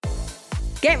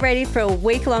Get ready for a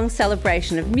week-long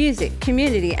celebration of music,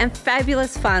 community and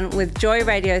fabulous fun with Joy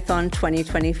Radiothon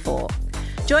 2024.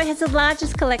 Joy has the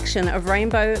largest collection of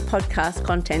rainbow podcast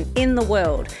content in the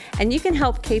world, and you can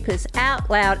help keep us out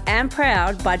loud and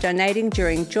proud by donating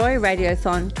during Joy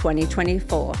Radiothon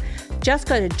 2024. Just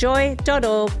go to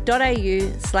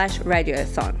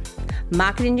joy.org.au/radiothon.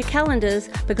 Mark it in your calendars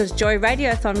because Joy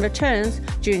Radiothon returns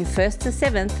June 1st to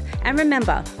 7th, and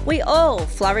remember, we all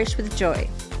flourish with joy.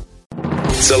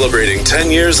 Celebrating 10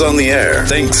 years on the air,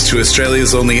 thanks to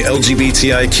Australia's only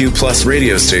LGBTIQ plus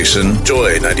radio station,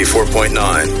 Joy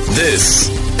 94.9. This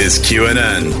is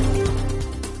QNN.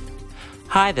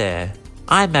 Hi there,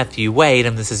 I'm Matthew Wade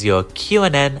and this is your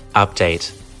QNN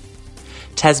update.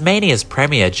 Tasmania's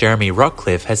Premier Jeremy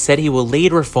Rockcliffe has said he will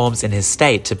lead reforms in his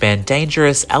state to ban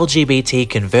dangerous LGBT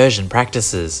conversion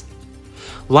practices.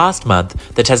 Last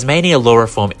month, the Tasmania Law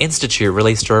Reform Institute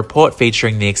released a report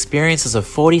featuring the experiences of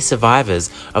 40 survivors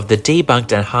of the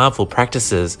debunked and harmful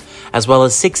practices, as well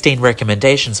as 16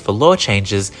 recommendations for law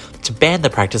changes to ban the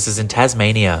practices in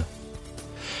Tasmania.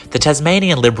 The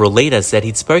Tasmanian Liberal leader said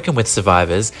he'd spoken with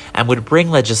survivors and would bring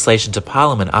legislation to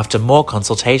Parliament after more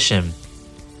consultation.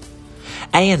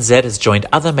 ANZ has joined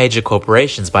other major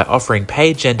corporations by offering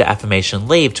paid gender affirmation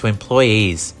leave to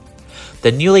employees.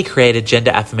 The newly created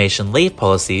gender affirmation leave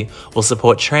policy will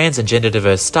support trans and gender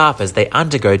diverse staff as they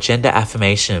undergo gender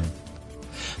affirmation.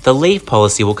 The leave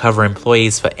policy will cover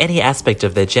employees for any aspect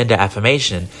of their gender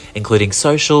affirmation, including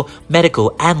social,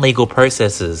 medical, and legal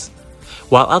processes.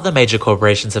 While other major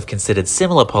corporations have considered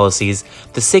similar policies,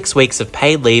 the 6 weeks of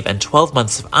paid leave and 12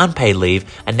 months of unpaid leave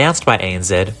announced by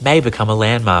ANZ may become a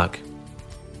landmark.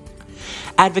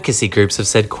 Advocacy groups have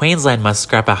said Queensland must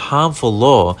scrap a harmful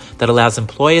law that allows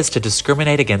employers to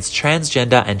discriminate against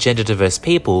transgender and gender diverse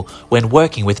people when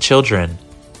working with children.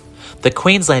 The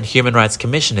Queensland Human Rights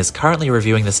Commission is currently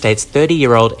reviewing the state's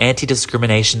 30-year-old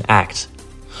Anti-Discrimination Act.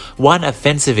 One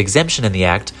offensive exemption in the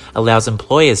Act allows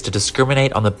employers to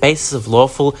discriminate on the basis of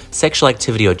lawful sexual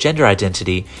activity or gender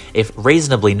identity if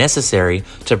reasonably necessary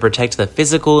to protect the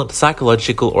physical,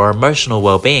 psychological, or emotional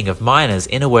well-being of minors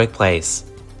in a workplace.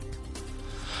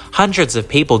 Hundreds of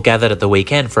people gathered at the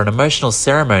weekend for an emotional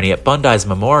ceremony at Bondi's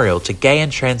Memorial to gay and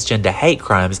transgender hate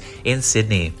crimes in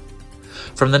Sydney.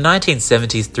 From the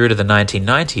 1970s through to the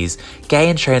 1990s, gay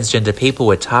and transgender people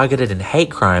were targeted in hate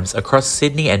crimes across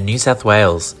Sydney and New South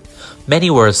Wales. Many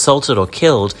were assaulted or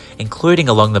killed, including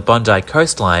along the Bondi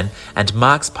coastline and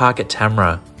Marks Park at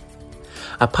Tamra.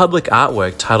 A public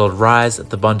artwork titled Rise at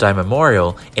the Bondi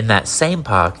Memorial in that same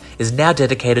park is now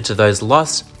dedicated to those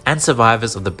lost and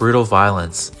survivors of the brutal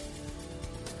violence.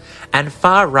 And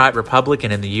far-right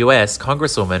Republican in the US,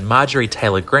 Congresswoman Marjorie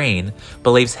Taylor Greene,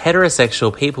 believes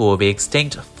heterosexual people will be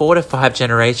extinct 4 to 5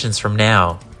 generations from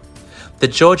now. The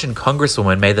Georgian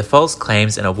Congresswoman made the false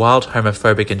claims in a wild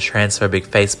homophobic and transphobic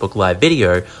Facebook Live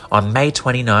video on May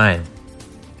 29.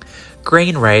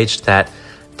 Greene raged that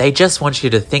they just want you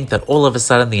to think that all of a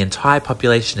sudden the entire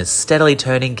population is steadily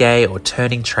turning gay or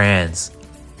turning trans.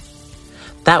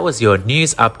 That was your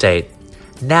news update.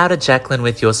 Now to Jacqueline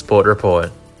with your sport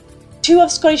report. Two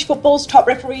of Scottish football's top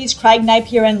referees, Craig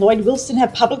Napier and Lloyd Wilson,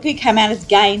 have publicly come out as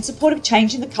gay in support of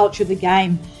changing the culture of the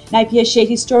game. Napier shared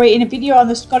his story in a video on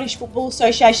the Scottish Football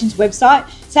Association's website,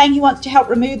 saying he wants to help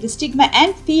remove the stigma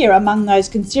and fear among those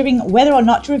considering whether or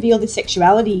not to reveal their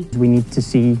sexuality. We need to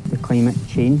see the climate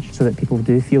change so that people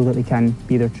do feel that they can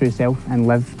be their true self and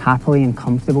live happily and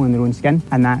comfortable in their own skin,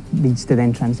 and that needs to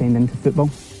then transcend into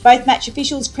football. Both match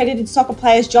officials credited soccer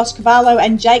players Josh Cavallo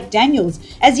and Jake Daniels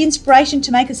as the inspiration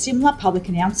to make a similar public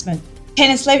announcement.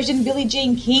 Tennis legend Billie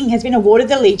Jean King has been awarded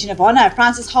the Legion of Honour,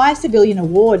 France's highest civilian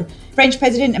award. French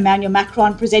President Emmanuel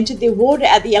Macron presented the award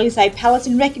at the Elysee Palace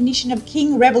in recognition of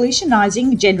King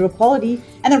revolutionising gender equality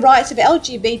and the rights of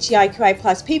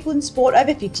LGBTIQA+ people in sport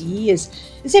over 50 years.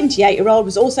 The 78-year-old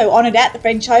was also honoured at the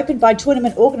French Open by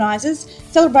tournament organisers,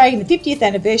 celebrating the 50th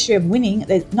anniversary of winning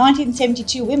the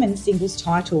 1972 women's singles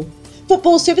title.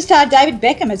 Football superstar David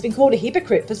Beckham has been called a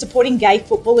hypocrite for supporting gay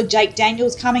footballer Jake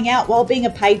Daniels coming out while being a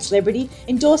paid celebrity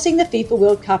endorsing the FIFA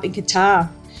World Cup in Qatar.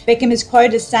 Beckham is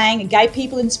quoted as saying gay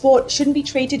people in sport shouldn't be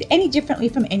treated any differently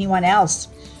from anyone else.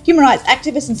 Human rights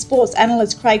activist and sports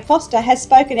analyst Craig Foster has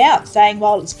spoken out, saying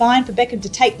while it's fine for Beckham to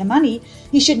take the money,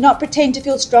 he should not pretend to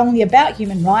feel strongly about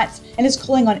human rights, and is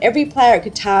calling on every player at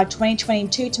Qatar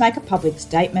 2022 to make a public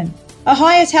statement.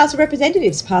 Ohio's House of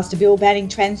Representatives passed a bill banning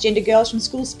transgender girls from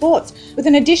school sports, with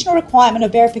an additional requirement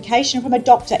of verification from a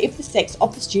doctor if the sex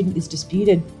of the student is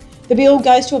disputed. The bill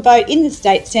goes to a vote in the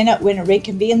state Senate when it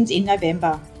reconvenes in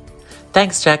November.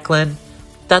 Thanks, Jacqueline.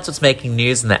 That's what's making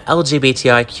news in the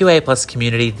LGBTIQA+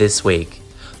 community this week.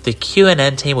 The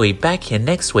QNN team will be back here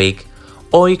next week,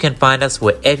 or you can find us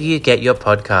wherever you get your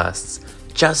podcasts.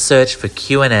 Just search for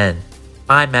QNN.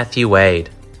 I'm Matthew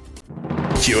Wade.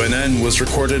 QNN was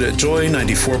recorded at Joy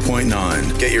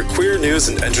 94.9. Get your queer news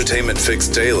and entertainment fix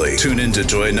daily. Tune in to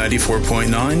Joy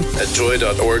 94.9 at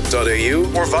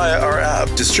joy.org.au or via our app.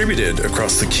 Distributed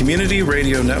across the Community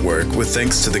Radio Network with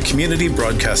thanks to the Community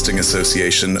Broadcasting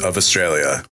Association of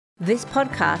Australia. This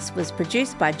podcast was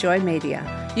produced by Joy Media.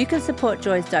 You can support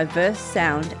Joy's diverse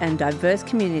sound and diverse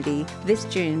community this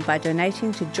June by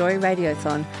donating to Joy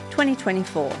Radiothon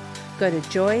 2024. Go to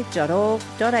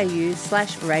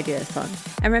joy.org.au/radiothon.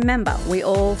 And remember, we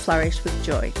all flourish with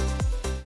joy.